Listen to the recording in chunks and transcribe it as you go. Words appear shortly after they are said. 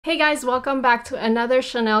Hey guys, welcome back to another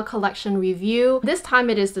Chanel collection review. This time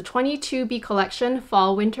it is the 22B collection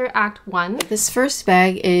Fall Winter Act 1. This first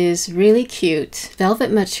bag is really cute. Velvet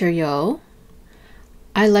material.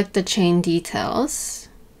 I like the chain details.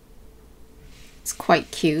 It's quite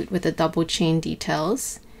cute with the double chain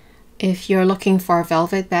details. If you're looking for a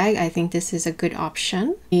velvet bag, I think this is a good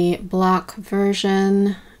option. The black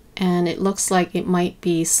version, and it looks like it might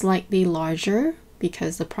be slightly larger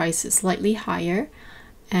because the price is slightly higher.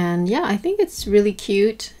 And yeah, I think it's really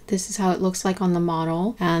cute. This is how it looks like on the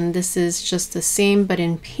model. And this is just the same but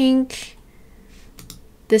in pink.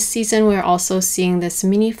 This season we're also seeing this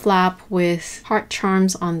mini flap with heart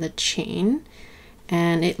charms on the chain.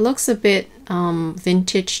 And it looks a bit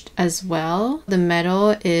vintage as well. The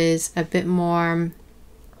metal is a bit more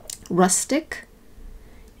rustic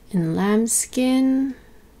in lambskin.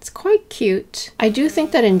 It's quite cute. I do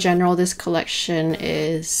think that in general this collection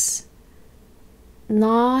is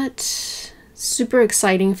not super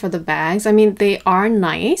exciting for the bags. I mean, they are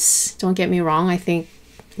nice, don't get me wrong. I think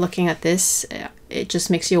looking at this, it just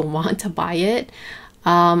makes you want to buy it.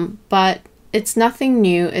 But it's nothing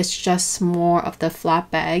new. It's just more of the flap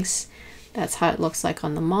bags. That's how it looks like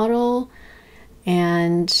on the model.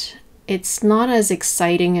 And it's not as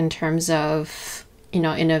exciting in terms of, you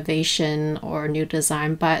know, innovation or new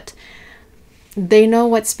design, but they know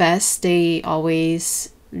what's best. They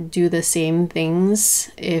always do the same things.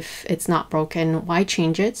 If it's not broken, why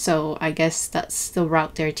change it? So I guess that's the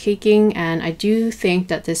route they're taking, and I do think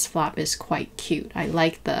that this flap is quite cute. I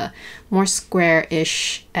like the more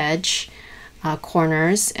square-ish edge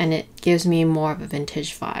corners, and it gives me more of a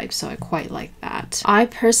vintage vibe, so I quite like that. I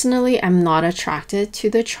personally am not attracted to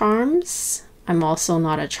the charms. I'm also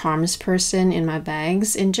not a charms person in my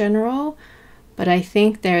bags in general, but I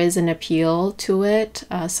think there is an appeal to it.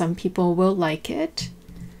 Some people will like it.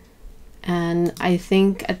 And I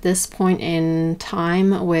think at this point in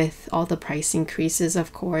time, with all the price increases,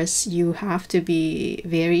 of course, you have to be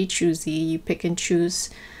very choosy. You pick and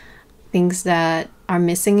choose things that are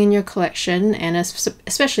missing in your collection, and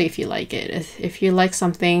especially if you like it. If you like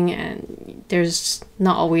something and there's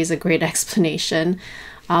not always a great explanation.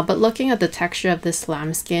 But looking at the texture of this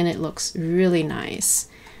lambskin, it looks really nice.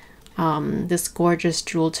 This gorgeous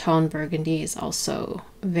jewel tone burgundy is also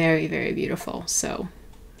very, very beautiful. So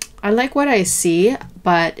I like what I see,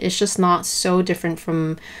 but it's just not so different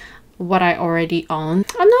from what I already own.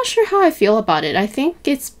 I'm not sure how I feel about it. I think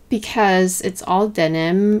it's because it's all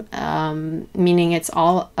denim, meaning it's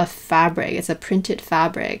all a fabric. It's a printed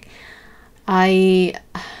fabric. I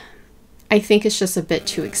think it's just a bit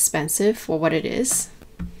too expensive for what it is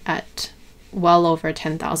at well over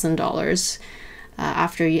 $10,000.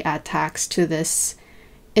 After you add tax to this,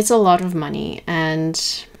 it's a lot of money.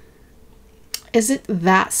 And is it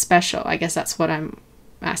that special? I guess that's what I'm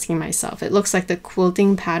asking myself. It looks like the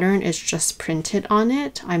quilting pattern is just printed on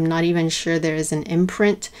it. I'm not even sure there is an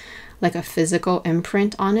imprint, like a physical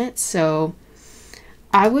imprint on it. So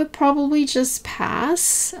I would probably just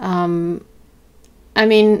pass. I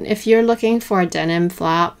mean, if you're looking for a denim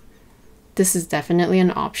flap, this is definitely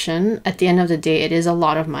an option. At the end of the day, it is a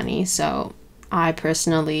lot of money. So I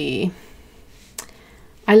personally,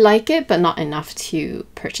 I like it, but not enough to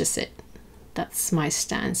purchase it. That's my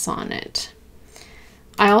stance on it.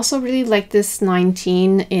 I also really like this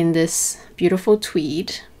 19 in this beautiful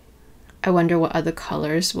tweed. I wonder what other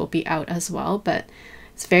colors will be out as well, but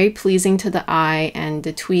it's very pleasing to the eye. And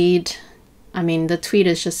the tweed, I mean, the tweed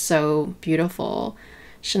is just so beautiful.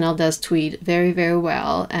 Chanel does tweed very, very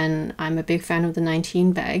well, and I'm a big fan of the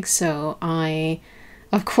 19 bag, so I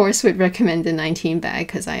of course would recommend the 19 bag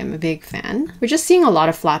because I am a big fan. We're just seeing a lot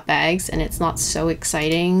of flat bags and it's not so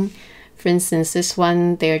exciting. For instance, this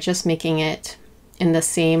one, they're just making it in the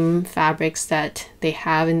same fabrics that they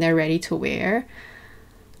have in their ready to wear.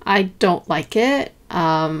 I don't like it.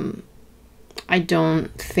 I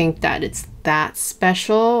don't think that it's that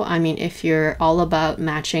special. I mean, if you're all about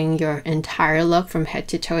matching your entire look from head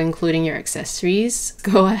to toe, including your accessories,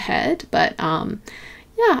 go ahead. But yeah,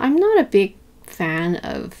 I'm not a big fan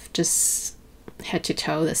of just head to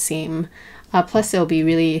toe the same. Plus, it'll be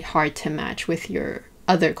really hard to match with your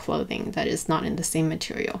other clothing that is not in the same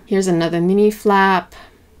material. Here's another mini flap.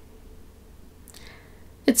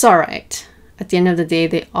 It's all right. At the end of the day,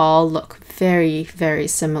 they all look very, very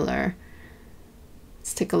similar.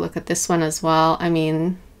 Let's take a look at this one as well. I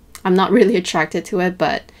mean, I'm not really attracted to it,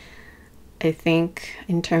 but I think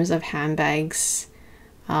in terms of handbags,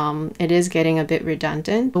 it is getting a bit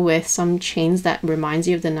redundant with some chains that reminds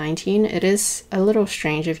you of the 19. It is a little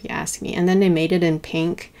strange if you ask me. And then they made it in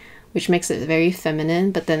pink, which makes it very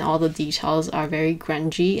feminine, but then all the details are very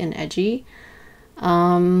grungy and edgy.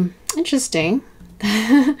 Interesting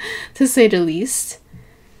to say the least.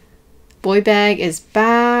 Boy bag is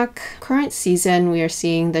back. Current season, we are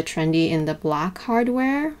seeing the trendy in the black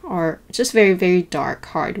hardware, or just very, very dark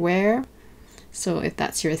hardware. So if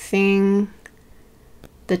that's your thing.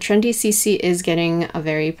 The trendy CC is getting a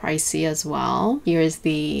very pricey as well. Here's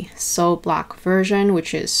the so black version,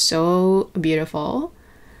 which is so beautiful.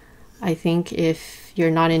 I think if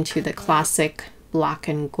you're not into the classic black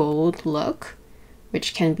and gold look,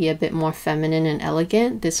 which can be a bit more feminine and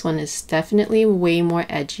elegant, this one is definitely way more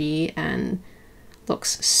edgy and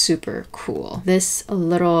looks super cool. This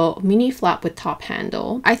little mini flap with top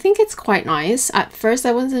handle, I think it's quite nice. At first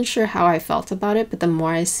I wasn't sure how I felt about it, but the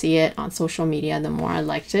more I see it on social media, the more I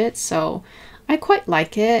liked it. So I quite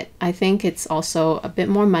like it. I think it's also a bit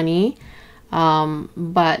more money,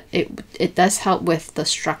 but it does help with the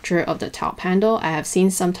structure of the top handle. I have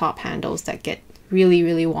seen some top handles that get really,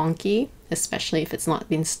 really wonky, especially if it's not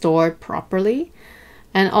been stored properly.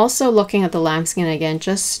 And also looking at the lambskin again,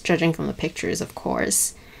 just judging from the pictures, of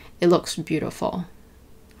course, it looks beautiful.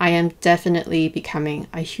 I am definitely becoming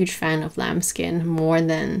a huge fan of lambskin, more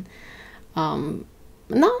than,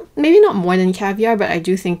 maybe not more than caviar, but I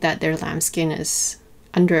do think that their lambskin is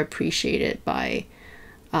underappreciated by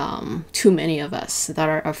too many of us that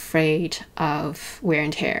are afraid of wear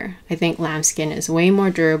and tear. I think lambskin is way more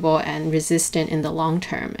durable and resistant in the long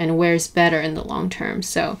term and wears better in the long term.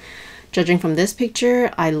 So judging from this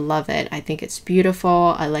picture, I love it. I think it's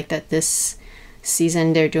beautiful. I like that this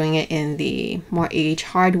season they're doing it in the more age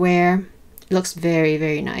hardware. It looks very,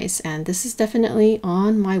 very nice. And this is definitely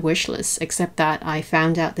on my wish list, except that I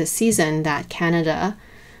found out this season that Canada,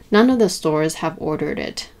 none of the stores have ordered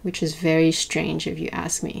it, which is very strange if you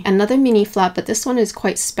ask me. Another mini flap, but this one is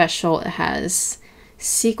quite special. It has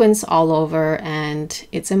sequins all over and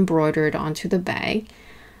it's embroidered onto the bag.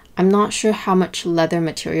 I'm not sure how much leather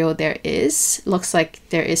material there is. Looks like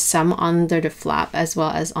there is some under the flap as well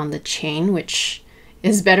as on the chain, which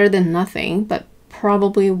is better than nothing, but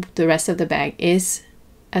probably the rest of the bag is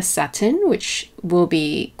a satin, which will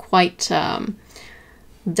be quite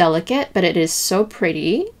delicate, but it is so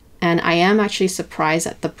pretty. And I am actually surprised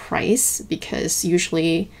at the price, because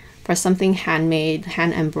usually for something handmade,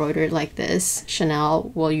 hand embroidered like this,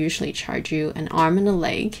 Chanel will usually charge you an arm and a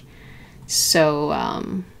leg.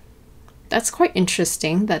 So that's quite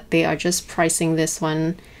interesting that they are just pricing this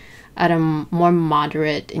one at a more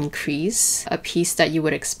moderate increase, a piece that you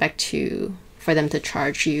would expect for them to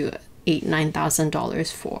charge you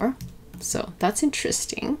 $8,000–9,000 for. So that's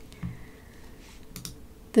interesting.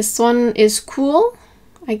 This one is cool,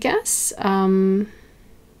 I guess. Oh,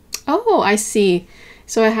 I see.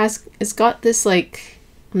 So it's got this, like,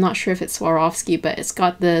 I'm not sure if it's Swarovski, but it's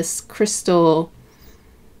got this crystal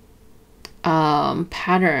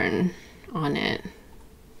pattern on it.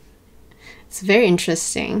 It's very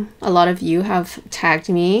interesting. A lot of you have tagged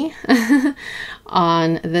me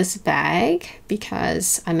on this bag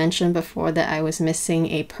because I mentioned before that I was missing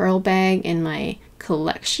a pearl bag in my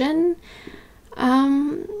collection.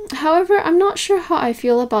 However, I'm not sure how I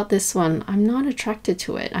feel about this one. I'm not attracted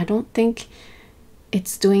to it. I don't think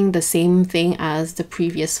it's doing the same thing as the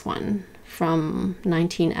previous one from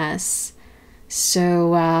 19S.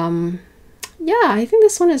 So yeah, I think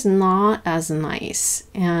this one is not as nice,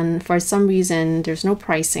 and for some reason there's no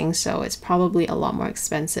pricing, so it's probably a lot more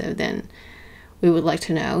expensive than we would like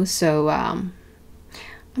to know. So I'm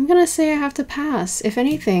gonna say I have to pass. If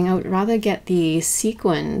anything, I would rather get the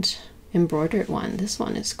sequined embroidered one. This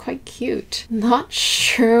one is quite cute. Not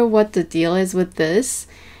sure what the deal is with this.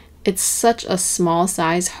 It's such a small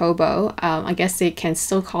size hobo. I guess they can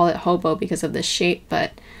still call it hobo because of the shape,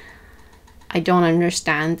 but I don't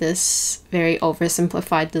understand this very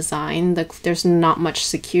oversimplified design. There's not much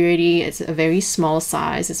security. It's a very small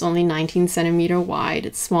size. It's only 19 centimeter wide.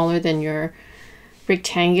 It's smaller than your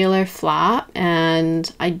rectangular flap,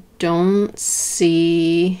 and I don't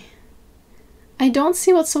see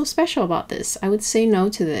what's so special about this. I would say no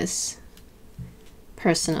to this,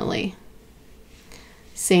 personally.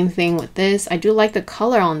 Same thing with this. I do like the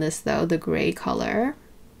color on this though, the gray color.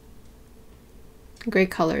 Gray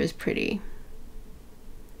color is pretty.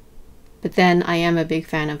 But then I am a big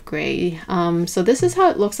fan of gray. So this is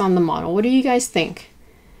how it looks on the model. What do you guys think?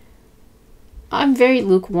 I'm very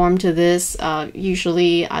lukewarm to this.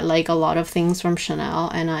 Usually I like a lot of things from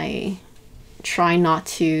Chanel and I try not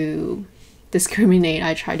to discriminate.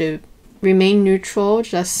 I try to remain neutral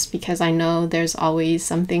just because I know there's always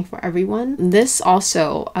something for everyone. This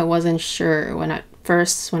also, I wasn't sure when I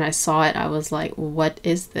saw it. I was like, what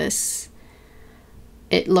is this?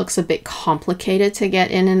 It looks a bit complicated to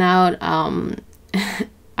get in and out.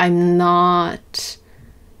 I'm not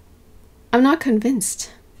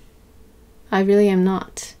convinced. I really am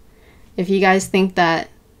not. If you guys think that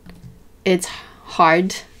it's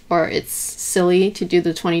hard or it's silly to do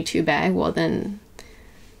the 22 bag, well then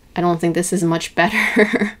I don't think this is much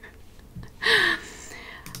better.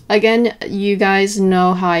 Again, you guys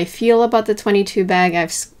know how I feel about the 22 bag.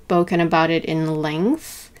 I've spoken about it in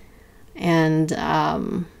length, and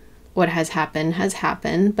what has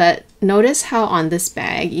happened. But notice how on this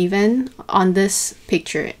bag, even on this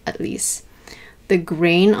picture at least, the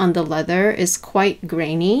grain on the leather is quite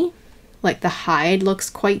grainy. Like the hide looks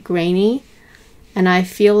quite grainy, and I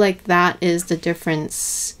feel like that is the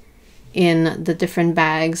difference in the different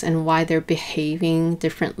bags and why they're behaving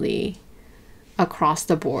differently across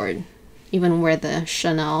the board. Even where the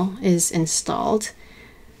Chanel is installed,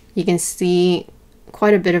 you can see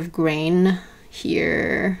quite a bit of grain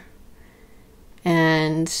here,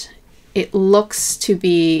 and it looks to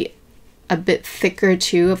be a bit thicker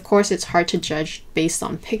too. Of course, it's hard to judge based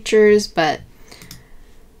on pictures, but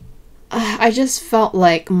I just felt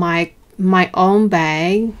like my own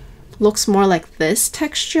bag looks more like this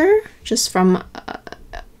texture just from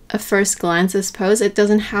a first glance, I suppose. It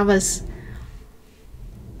doesn't have as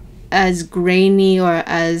grainy or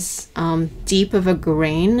as deep of a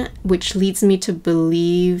grain, which leads me to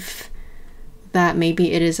believe that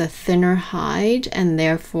maybe it is a thinner hide and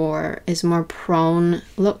therefore is more prone.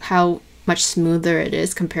 Look how much smoother it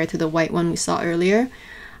is compared to the white one we saw earlier.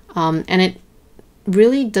 And it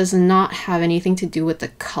really does not have anything to do with the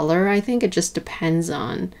color. I think it just depends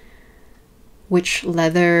on which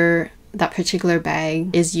leather that particular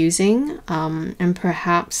bag is using, and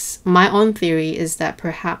perhaps my own theory is that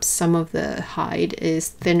perhaps some of the hide is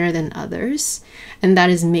thinner than others, and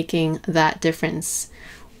that is making that difference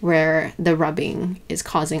where the rubbing is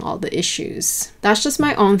causing all the issues. That's just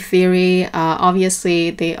my own theory.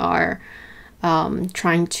 Obviously they are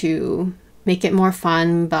trying to make it more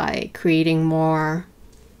fun by creating more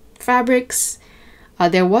fabrics.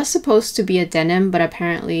 There was supposed to be a denim, but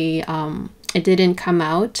apparently it didn't come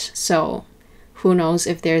out, so who knows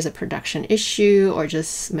if there's a production issue or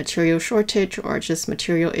just material shortage or just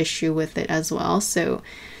material issue with it as well. So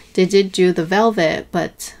they did do the velvet,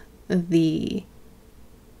 but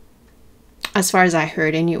as far as I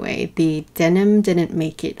heard anyway, the denim didn't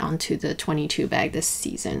make it onto the 22 bag this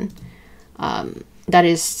season. That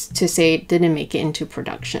is to say, it didn't make it into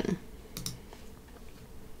production.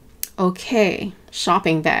 Okay,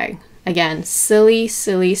 shopping bag. Again, silly,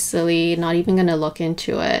 not even gonna look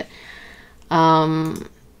into it. I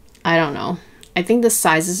don't know. I think the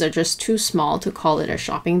sizes are just too small to call it a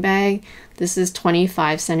shopping bag. This is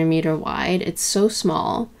 25 centimeter wide. It's so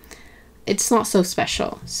small. It's not so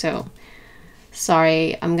special. So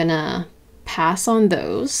sorry, I'm gonna pass on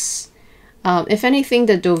those. If anything,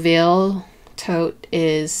 the Deauville tote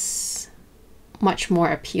is much more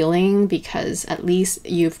appealing because at least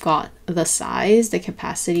you've got the size, the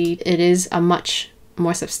capacity. It is a much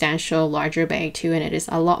more substantial, larger bag too, and it is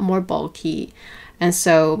a lot more bulky. And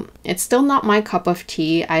so it's still not my cup of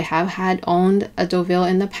tea. I have owned a Deauville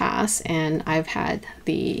in the past, and I've had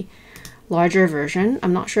the larger version.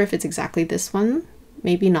 I'm not sure if it's exactly this one.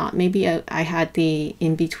 Maybe not. Maybe I had the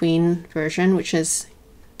in-between version, which is,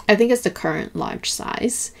 I think it's the current large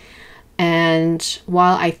size. And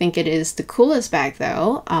while I think it is the coolest bag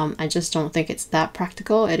though, I just don't think it's that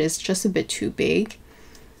practical. It is just a bit too big,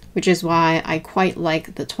 which is why I quite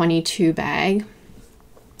like the 22 bag.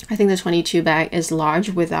 I think the 22 bag is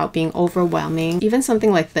large without being overwhelming. Even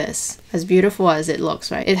something like this, as beautiful as it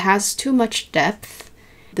looks, right? It has too much depth.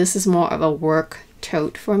 This is more of a work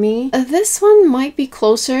tote for me. This one might be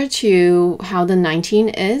closer to how the 19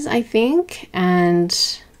 is, I think,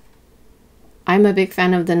 and I'm a big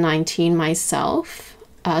fan of the 19 myself.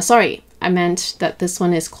 Sorry, I meant that this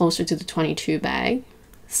one is closer to the 22 bag,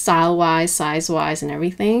 style-wise, size-wise, and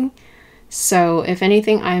everything. So if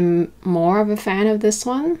anything, I'm more of a fan of this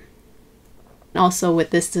one. Also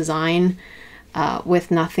with this design,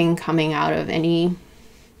 with nothing coming out of any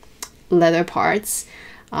leather parts,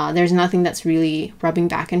 there's nothing that's really rubbing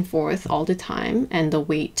back and forth all the time, and the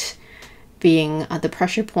weight being the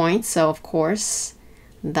pressure point, so of course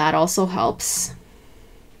that also helps.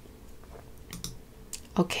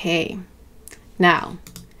 Okay, now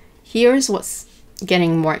here's what's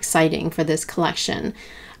getting more exciting for this collection.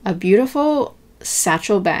 A beautiful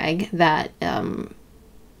satchel bag that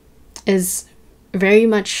is very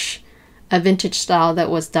much a vintage style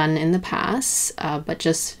that was done in the past, but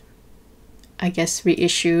just, I guess,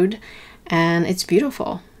 reissued, and it's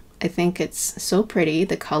beautiful. I think it's so pretty.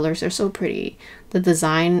 The colors are so pretty. The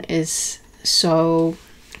design is so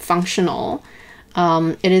functional.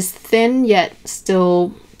 It is thin yet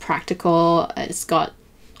still practical. It's got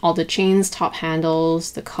all the chains, top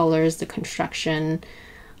handles, the colors, the construction.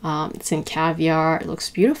 It's in caviar. It looks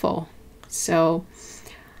beautiful. So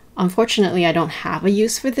unfortunately, I don't have a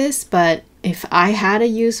use for this, but if I had a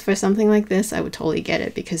use for something like this, I would totally get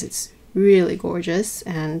it because it's really gorgeous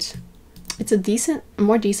and it's a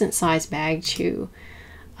more decent size bag too.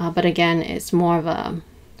 But again, it's more of a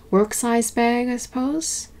work size bag, I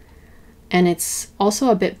suppose. And it's also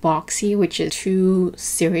a bit boxy, which is too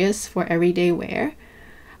serious for everyday wear.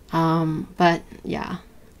 But yeah,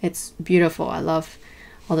 it's beautiful. I love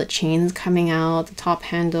all the chains coming out, the top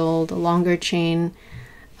handle, the longer chain,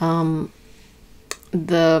 the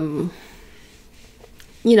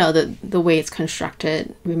way it's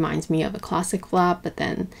constructed reminds me of a classic flap, but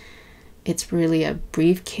then it's really a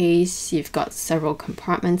briefcase. You've got several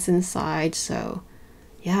compartments inside, so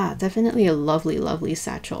yeah, definitely a lovely, lovely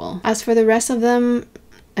satchel. As for the rest of them,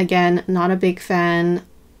 again, not a big fan.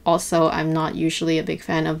 Also, I'm not usually a big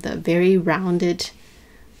fan of the very rounded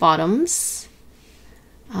bottoms.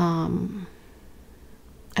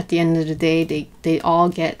 At the end of the day, they all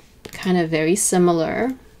get kind of very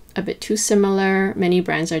similar, a bit too similar. Many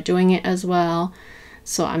brands are doing it as well,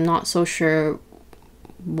 so I'm not so sure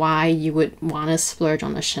why you would want to splurge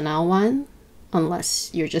on the Chanel one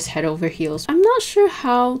unless you're just head over heels. I'm not sure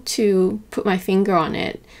how to put my finger on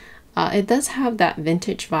it. It does have that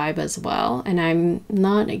vintage vibe as well, and I'm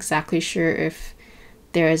not exactly sure if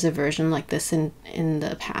there is a version like this in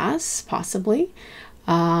the past, possibly.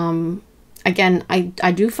 Again,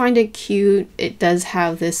 I do find it cute. It does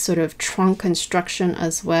have this sort of trunk construction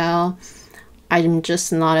as well. I'm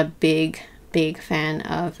just not a big fan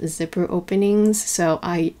of zipper openings, so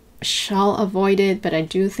I shall avoid it, but I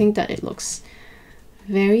do think that it looks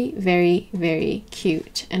very, very, very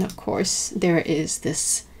cute. And of course, there is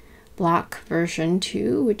this black version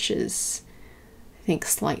too, which is, I think,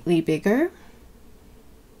 slightly bigger.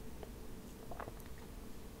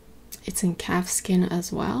 It's in calfskin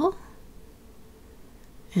as well.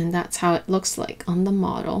 And that's how it looks like on the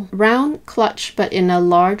model. Round clutch, but in a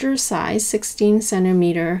larger size, 16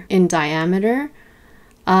 centimeter in diameter.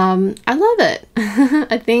 I love it.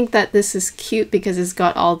 I think that this is cute because it's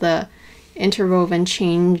got all the interwoven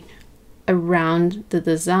chain around the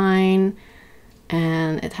design,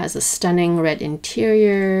 and it has a stunning red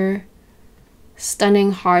interior,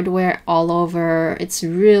 stunning hardware all over. It's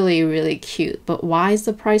really, really cute. But why is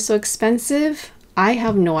the price so expensive? I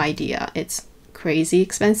have no idea. It's crazy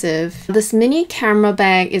expensive. This mini camera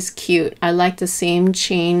bag is cute. I like the same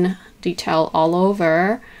chain detail all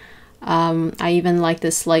over. I even like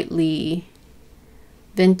the slightly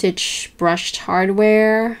vintage brushed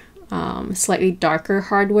hardware, slightly darker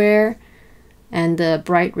hardware, and the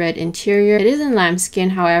bright red interior. It is in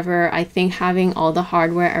lambskin, however, I think having all the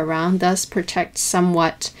hardware around does protect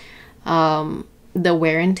somewhat the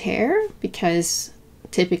wear and tear, because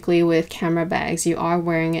typically with camera bags you are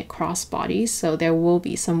wearing it crossbody, so there will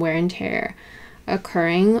be some wear and tear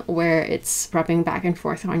occurring where it's rubbing back and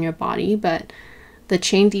forth on your body, but the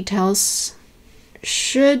chain details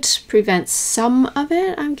should prevent some of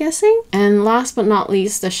it, I'm guessing. And last but not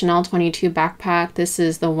least, the Chanel 22 backpack. This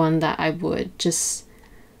is the one that I would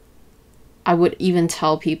even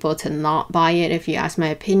tell people to not buy it if you ask my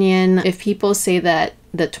opinion. If people say that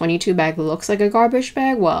the 22 bag looks like a garbage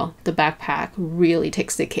bag, well, the backpack really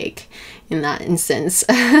takes the cake in that instance.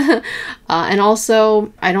 And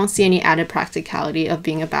also, I don't see any added practicality of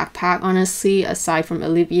being a backpack, honestly, aside from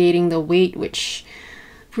alleviating the weight, which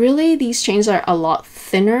really these chains are a lot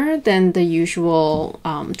thinner than the usual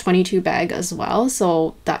 22 bag as well,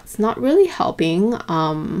 so that's not really helping.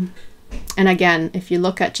 And again, if you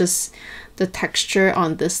look at just the texture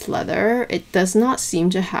on this leather, it does not seem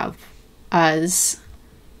to have as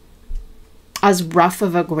rough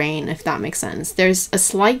of a grain, if that makes sense. There's a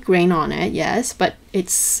slight grain on it, yes, but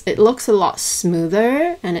it looks a lot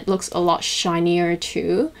smoother and it looks a lot shinier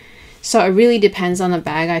too. So it really depends on the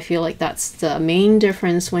bag. I feel like that's the main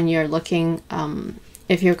difference when you're looking,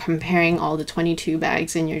 if you're comparing all the 22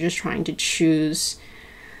 bags and you're just trying to choose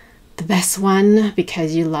the best one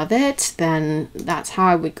because you love it, then that's how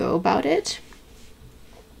I would go about it.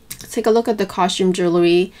 Let's take a look at the costume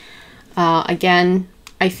jewelry. Again,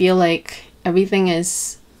 I feel like everything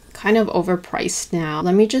is kind of overpriced now.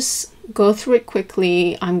 Let me just go through it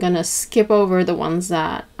quickly. I'm gonna skip over the ones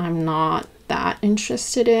that I'm not that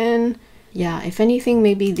interested in. Yeah, if anything,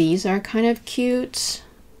 maybe these are kind of cute.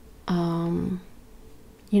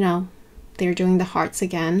 You know, they're doing the hearts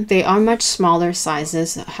again. They are much smaller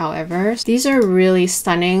sizes, however. These are really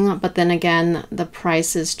stunning, but then again, the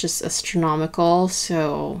price is just astronomical,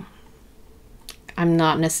 so I'm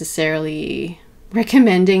not necessarily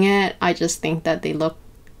recommending it. I just think that they look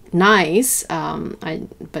nice,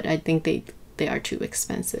 but I think they are too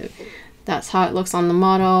expensive. That's how it looks on the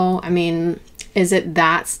model. I mean, is it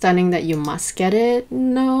that stunning that you must get it?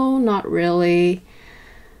 No, not really.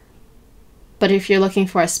 But if you're looking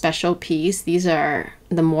for a special piece, these are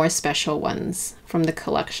the more special ones from the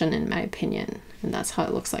collection, in my opinion. And that's how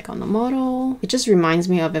it looks like on the model. It just reminds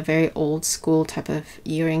me of a very old school type of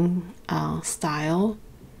earring style.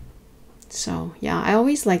 So yeah, I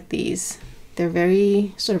always like these. They're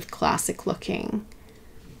very sort of classic looking.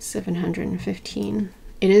 715.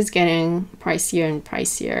 It is getting pricier and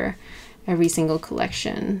pricier every single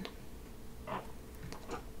collection.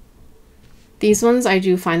 These ones, I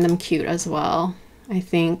do find them cute as well. I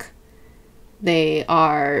think they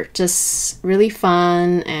are just really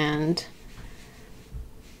fun, and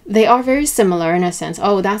they are very similar in a sense.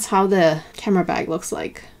 Oh, that's how the camera bag looks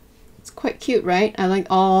like. It's quite cute, right? I like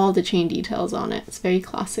all the chain details on it. It's very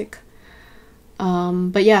classic.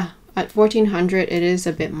 But yeah, at 1400 it is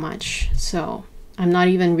a bit much, so I'm not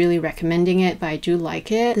even really recommending it, but I do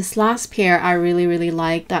like it. This last pair I really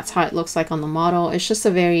like. That's how it looks like on the model. It's just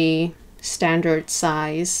a very standard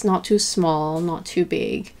size, not too small, not too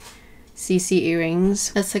big. CC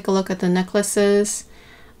earrings. Let's take a look at the necklaces.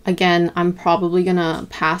 Again, I'm probably gonna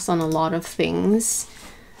pass on a lot of things.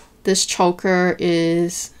 This choker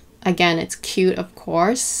is, again, it's cute, of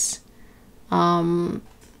course.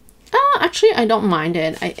 Actually, I don't mind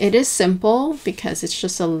it. It is simple because it's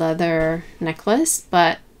just a leather necklace,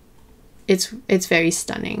 but it's very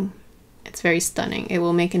stunning. It's very stunning. It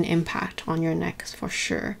will make an impact on your neck for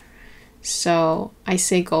sure. So I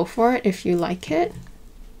say go for it if you like it.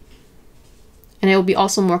 And it will be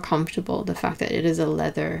also more comfortable, the fact that it is a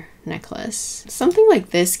leather necklace. Something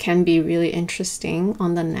like this can be really interesting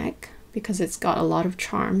on the neck because it's got a lot of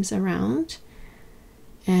charms around.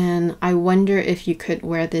 And I wonder if you could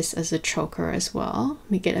wear this as a choker as well,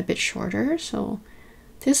 make it a bit shorter. So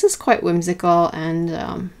this is quite whimsical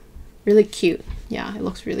and really cute. Yeah, it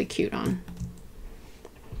looks really cute on.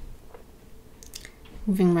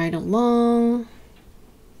 Moving right along.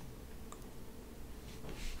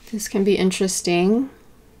 This can be interesting,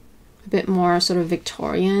 a bit more sort of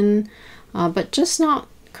Victorian, but just not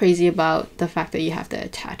crazy about the fact that you have to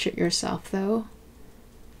attach it yourself though.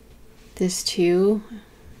 This too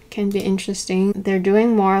can be interesting. They're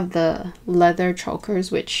doing more of the leather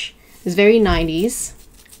chokers, which is very 90s,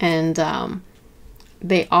 and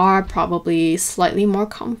they are probably slightly more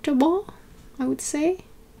comfortable, I would say.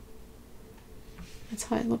 That's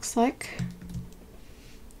how it looks like.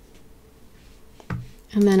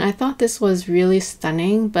 And then I thought this was really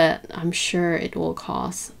stunning, but I'm sure it will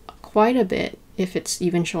cost quite a bit if it's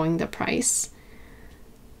even showing the price,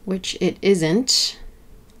 which it isn't.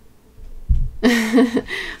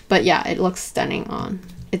 But yeah, it looks stunning on.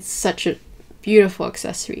 It's such a beautiful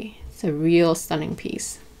accessory. It's a real stunning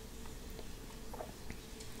piece.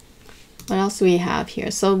 What else do we have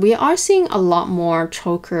here? So we are seeing a lot more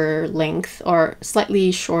choker length or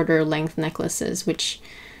slightly shorter length necklaces, which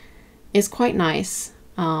is quite nice.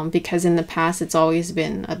 Because in the past it's always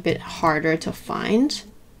been a bit harder to find.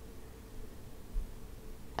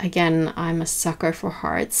 Again, I'm a sucker for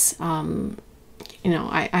hearts. You know,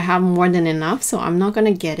 I have more than enough, so I'm not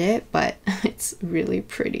gonna get it, but it's really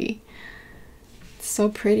pretty. It's so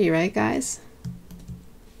pretty, right guys?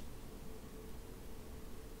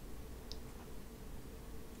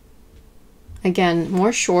 Again,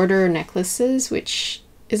 more shorter necklaces, which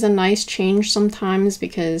is a nice change sometimes,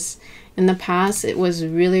 because in the past it was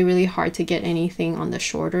really hard to get anything on the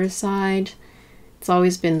shorter side. It's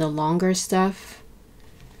always been the longer stuff.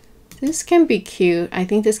 This can be cute. I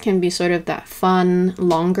think this can be sort of that fun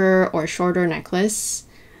longer or shorter necklace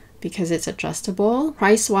because it's adjustable.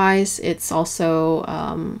 Price wise, it's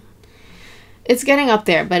also it's getting up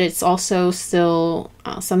there, but it's also still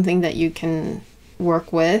something that you can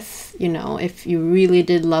work with. You know, if you really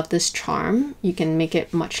did love this charm, you can make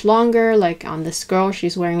it much longer. Like on this girl,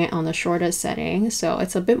 she's wearing it on the shortest setting, so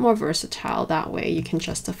it's a bit more versatile that way. You can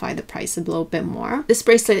justify the price a little bit more. This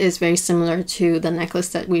bracelet is very similar to the necklace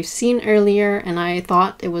that we've seen earlier, and I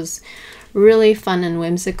thought it was really fun and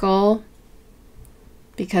whimsical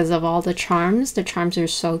because of all the charms. The charms are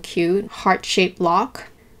so cute. Heart-shaped lock.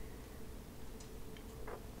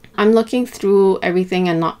 I'm looking through everything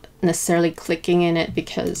and not necessarily clicking in it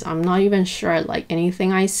because I'm not even sure I like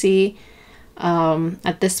anything I see.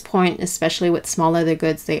 At this point, especially with small leather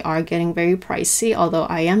goods, they are getting very pricey, although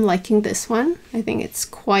I am liking this one. I think it's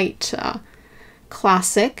quite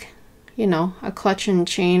classic, you know, a clutch and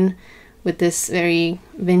chain with this very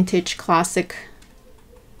vintage classic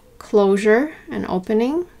closure and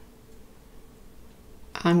opening.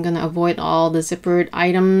 I'm gonna avoid all the zippered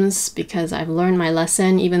items because I've learned my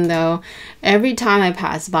lesson, even though every time I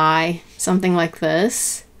pass by something like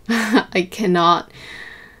this, I cannot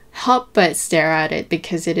help but stare at it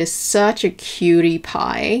because it is such a cutie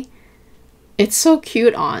pie. It's so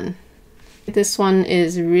cute on. This one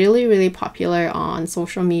is really popular on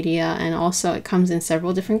social media, and also it comes in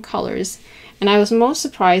several different colors. And I was most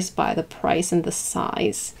surprised by the price and the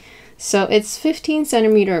size. So it's 15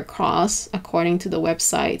 centimeter across according to the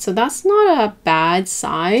website. So that's not a bad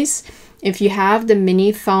size. If you have the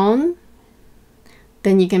mini phone,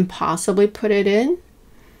 then you can possibly put it in.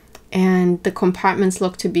 And the compartments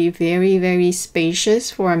look to be very spacious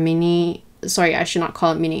for a mini. Sorry, I should not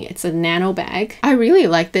call it mini. It's a nano bag. I really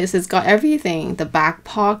like this. It's got everything. The back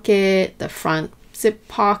pocket, the front zip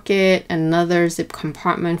pocket, another zip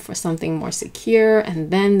compartment for something more secure,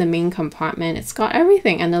 and then the main compartment. It's got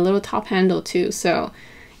everything, and a little top handle too. So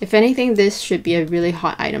if anything, this should be a really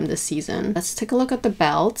hot item this season. Let's take a look at the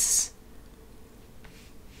belts.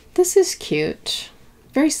 This is cute.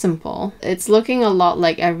 Very simple. It's looking a lot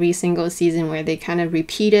like every single season where they kind of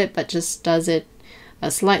repeat it but just does it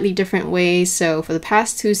a slightly different way. So for the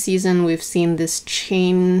past 2 seasons, we've seen this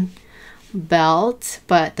chain belt,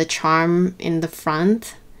 but the charm in the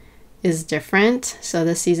front is different. So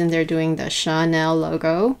this season they're doing the Chanel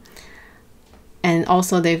logo, and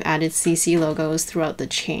also they've added CC logos throughout the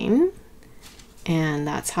chain, and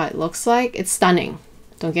that's how it looks like. It's stunning.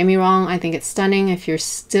 Don't get me wrong, I think it's stunning. If you're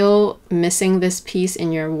still missing this piece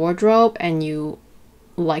in your wardrobe and you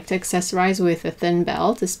like to accessorize with a thin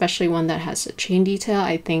belt, especially one that has a chain detail,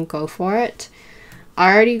 I think go for it.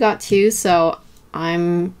 I already got 2, so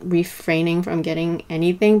I'm refraining from getting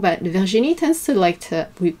anything, but Virginie tends to like to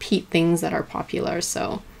repeat things that are popular,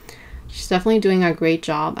 so she's definitely doing a great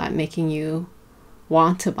job at making you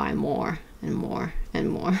want to buy more and more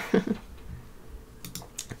and more.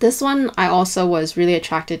 This one, I also was really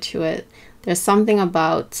attracted to it. There's something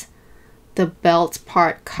about the belt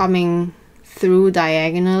part coming through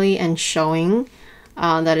diagonally and showing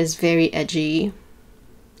that is very edgy,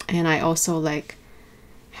 and I also like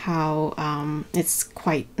how it's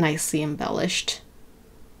quite nicely embellished.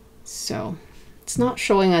 So it's not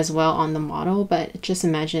showing as well on the model, but just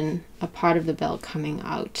imagine a part of the belt coming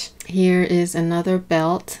out. Here is another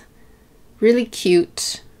belt. Really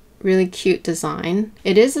cute design.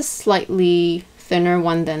 It is a slightly thinner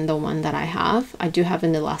one than the one that I have. I do have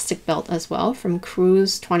an elastic belt as well from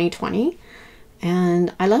Cruise 2020,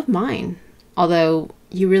 and I love mine, although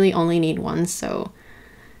you really only need one, so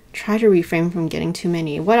try to refrain from getting too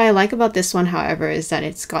many. What I like about this one, however, is that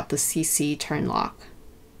it's got the CC turn lock.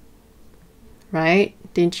 Right?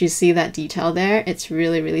 Didn't you see that detail there? It's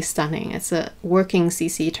really stunning. It's a working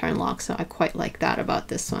CC turn lock, so I quite like that about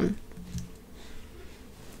this one.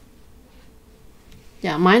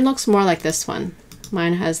 Yeah, mine looks more like this one.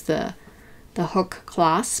 Mine has the hook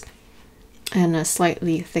clasp and a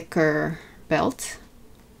slightly thicker belt.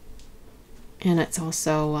 And it's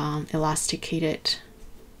also elasticated.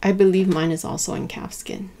 I believe mine is also in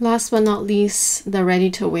calfskin. Last but not least, the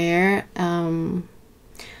ready-to-wear.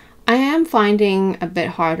 I am finding a bit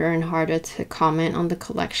harder and harder to comment on the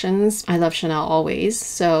collections. I love Chanel always,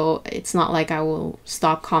 so it's not like I will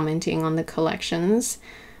stop commenting on the collections.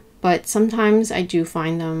 But sometimes I do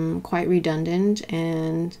find them quite redundant,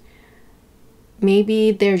 and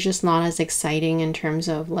maybe they're just not as exciting in terms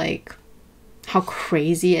of like how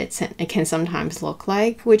crazy it can sometimes look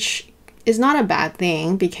like, which is not a bad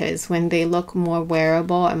thing, because when they look more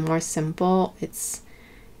wearable and more simple, it's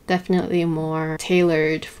definitely more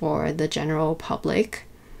tailored for the general public.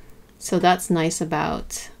 So that's nice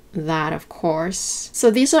about that, of course.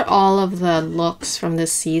 So these are all of the looks from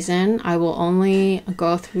this season. I will only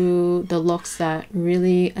go through the looks that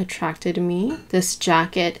really attracted me. This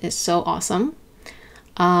jacket is so awesome.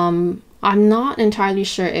 I'm not entirely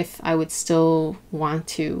sure if I would still want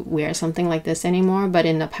to wear something like this anymore, but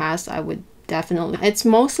in the past I would definitely. It's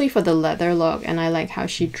mostly for the leather look, and I like how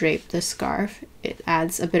she draped the scarf. It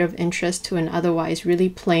adds a bit of interest to an otherwise really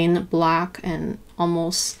plain black and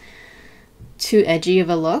almost too edgy of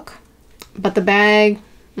a look. But the bag,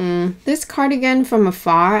 this cardigan from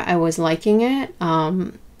afar, I was liking it.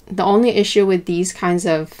 The only issue with these kinds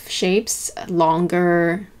of shapes,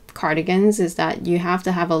 longer cardigans, is that you have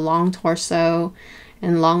to have a long torso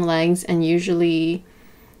and long legs, and usually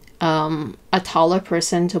a taller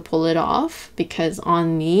person to pull it off, because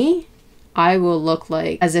on me I will look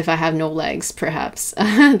like as if I have no legs, perhaps.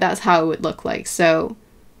 That's how it would look like. So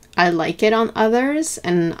I like it on others,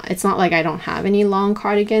 and it's not like I don't have any long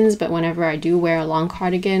cardigans, but whenever I do wear a long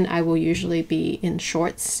cardigan, I will usually be in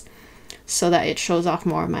shorts. so that it shows off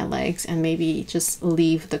more of my legs, and maybe just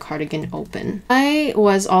leave the cardigan open. I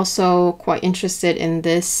was also quite interested in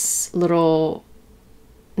this little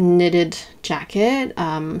knitted jacket,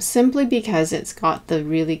 simply because it's got the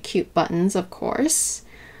really cute buttons, of course.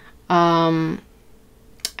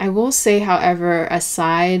 I will say, however,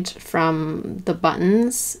 aside from the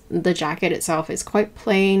buttons, the jacket itself is quite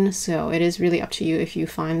plain, so it is really up to you if you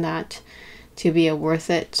find that to be a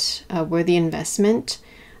worthy investment.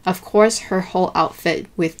 Of course, her whole outfit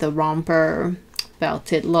with the romper,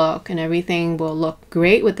 belted look and everything will look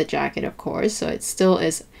great with the jacket, of course, so it still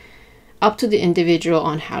is up to the individual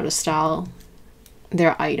on how to style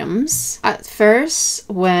their items. At first,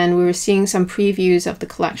 when we were seeing some previews of the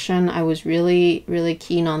collection, I was really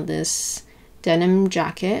keen on this denim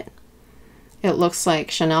jacket. It looks like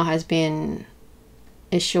Chanel has been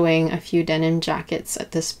issuing a few denim jackets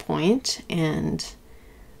at this point, and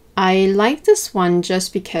I like this one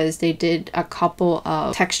just because they did a couple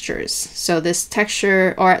of textures. So this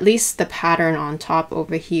texture, or at least the pattern on top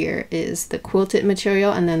over here, is the quilted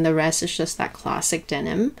material, and then the rest is just that classic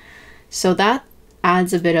denim. So that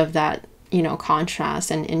adds a bit of that, you know,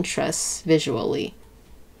 contrast and interest visually.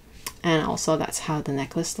 And also that's how the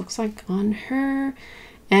necklace looks like on her.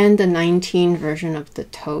 And the 19 version of the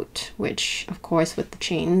tote, which of course with the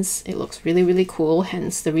chains, it looks really cool,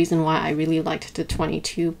 hence the reason why I really liked the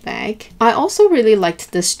 22 bag. I also really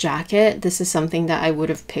liked this jacket. This is something that I would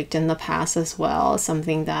have picked in the past as well,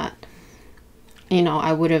 something that, you know,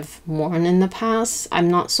 I would have worn in the past. I'm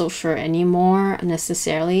not so sure anymore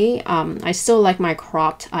necessarily. I still like my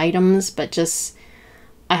cropped items, but just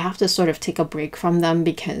I have to sort of take a break from them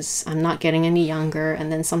because I'm not getting any younger, and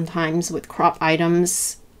then sometimes with crop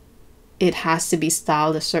items it has to be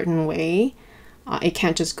styled a certain way. It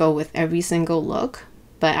can't just go with every single look.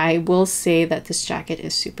 But I will say that this jacket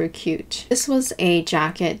is super cute. This was a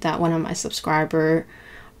jacket that one of my subscribers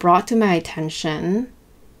brought to my attention.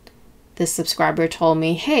 This subscriber told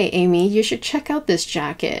me, "Hey Amy, you should check out this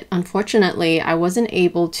jacket." Unfortunately, I wasn't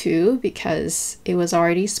able to because it was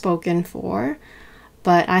already spoken for.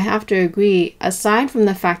 But I have to agree, aside from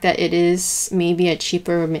the fact that it is maybe a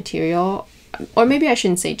cheaper material, or maybe I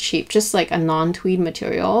shouldn't say cheap, just like a non-tweed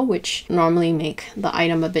material, which normally make the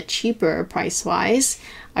item a bit cheaper price-wise,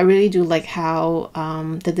 I really do like how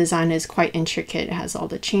the design is quite intricate. It has all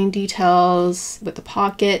the chain details with the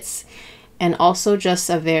pockets, and also just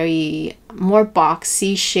a very more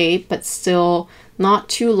boxy shape, but still not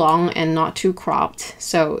too long and not too cropped.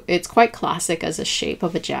 So it's quite classic as a shape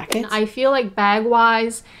of a jacket. I feel like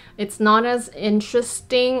bag-wise, it's not as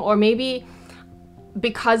interesting, or maybe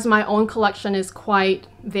because my own collection is quite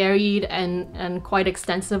varied and quite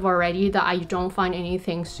extensive already, that I don't find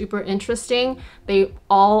anything super interesting. They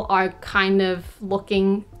all are kind of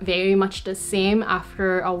looking very much the same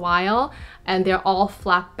after a while, and they're all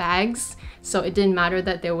flap bags, so it didn't matter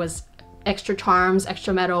that there was extra charms,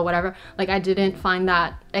 extra metal, whatever. Like, I didn't find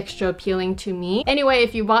that extra appealing to me. Anyway,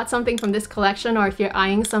 if you bought something from this collection, or if you're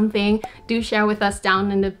eyeing something, do share with us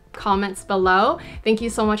down in the comments below. Thank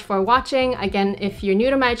you so much for watching. Again, if you're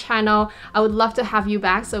new to my channel, I would love to have you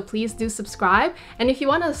back, so please do subscribe. And if you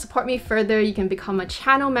want to support me further, you can become a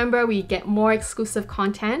channel member where you get more exclusive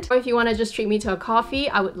content. Or if you want to just treat me to a coffee,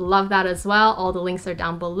 I would love that as well. All the links are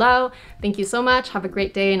down below. Thank you so much. Have a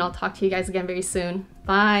great day, and I'll talk to you guys again very soon.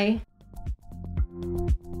 Bye!